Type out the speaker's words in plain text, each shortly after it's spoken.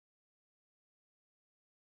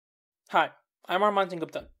Hi, I'm Arman Singh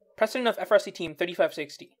Gupta, president of FRC Team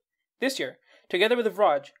 3560. This year, together with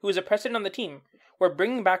Vraj, who is a president on the team, we're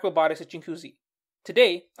bringing back robotics at Chinguzi.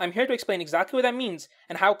 Today, I'm here to explain exactly what that means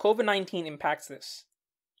and how COVID-19 impacts this.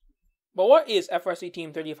 But what is FRC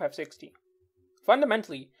Team 3560?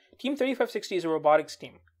 Fundamentally, Team 3560 is a robotics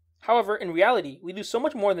team. However, in reality, we do so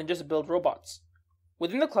much more than just build robots.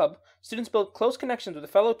 Within the club, students build close connections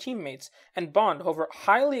with fellow teammates and bond over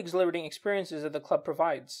highly exhilarating experiences that the club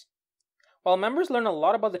provides. While members learn a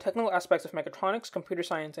lot about the technical aspects of mechatronics, computer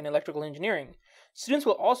science, and electrical engineering, students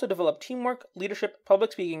will also develop teamwork, leadership,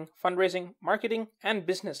 public speaking, fundraising, marketing, and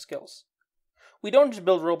business skills. We don't just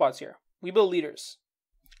build robots here, we build leaders.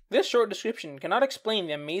 This short description cannot explain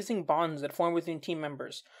the amazing bonds that form within team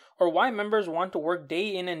members, or why members want to work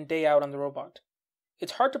day in and day out on the robot.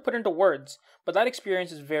 It's hard to put into words, but that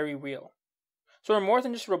experience is very real. So we're more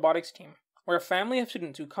than just a robotics team. We're a family of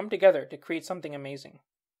students who come together to create something amazing.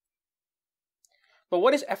 But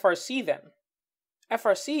what is FRC then?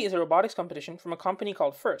 FRC is a robotics competition from a company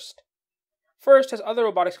called FIRST. FIRST has other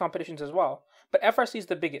robotics competitions as well, but FRC is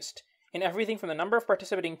the biggest, in everything from the number of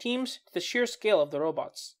participating teams to the sheer scale of the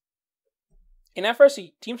robots. In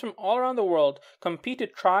FRC, teams from all around the world compete to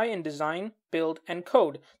try and design, build, and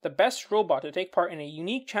code the best robot to take part in a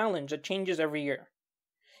unique challenge that changes every year.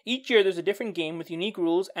 Each year there's a different game with unique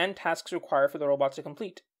rules and tasks required for the robots to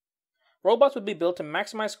complete. Robots would be built to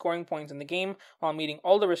maximize scoring points in the game while meeting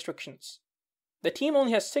all the restrictions. The team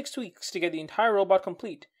only has 6 weeks to get the entire robot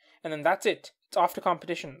complete, and then that's it. It's off to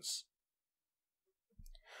competitions.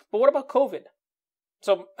 But what about COVID?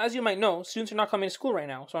 So, as you might know, students are not coming to school right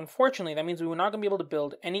now, so unfortunately that means we are not going to be able to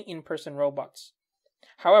build any in-person robots.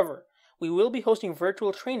 However, we will be hosting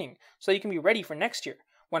virtual training so you can be ready for next year,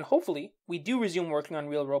 when hopefully we do resume working on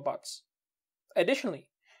real robots. Additionally,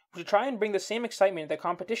 to try and bring the same excitement that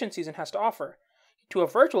competition season has to offer to a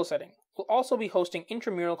virtual setting, we'll also be hosting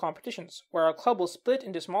intramural competitions, where our club will split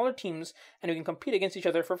into smaller teams and we can compete against each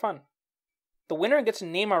other for fun. The winner gets to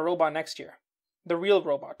name our robot next year. The real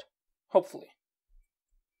robot. Hopefully.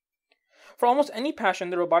 For almost any passion,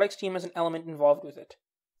 the robotics team has an element involved with it.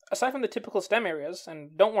 Aside from the typical STEM areas,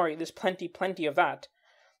 and don't worry, there's plenty of that,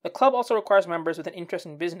 the club also requires members with an interest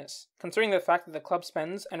in business, considering the fact that the club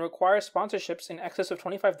spends and requires sponsorships in excess of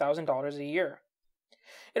 $25,000 a year.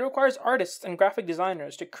 It requires artists and graphic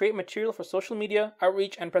designers to create material for social media,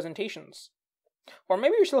 outreach, and presentations. Or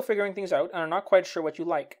maybe you're still figuring things out and are not quite sure what you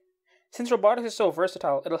like. Since robotics is so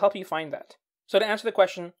versatile, it'll help you find that. So to answer the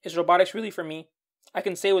question, is robotics really for me? I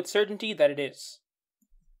can say with certainty that it is.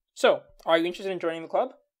 So, are you interested in joining the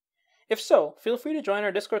club? If so, feel free to join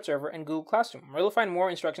our Discord server and Google Classroom, where you'll find more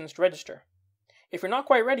instructions to register. If you're not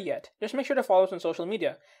quite ready yet, just make sure to follow us on social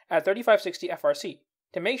media at 3560FRC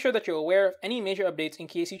to make sure that you're aware of any major updates in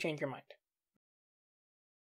case you change your mind.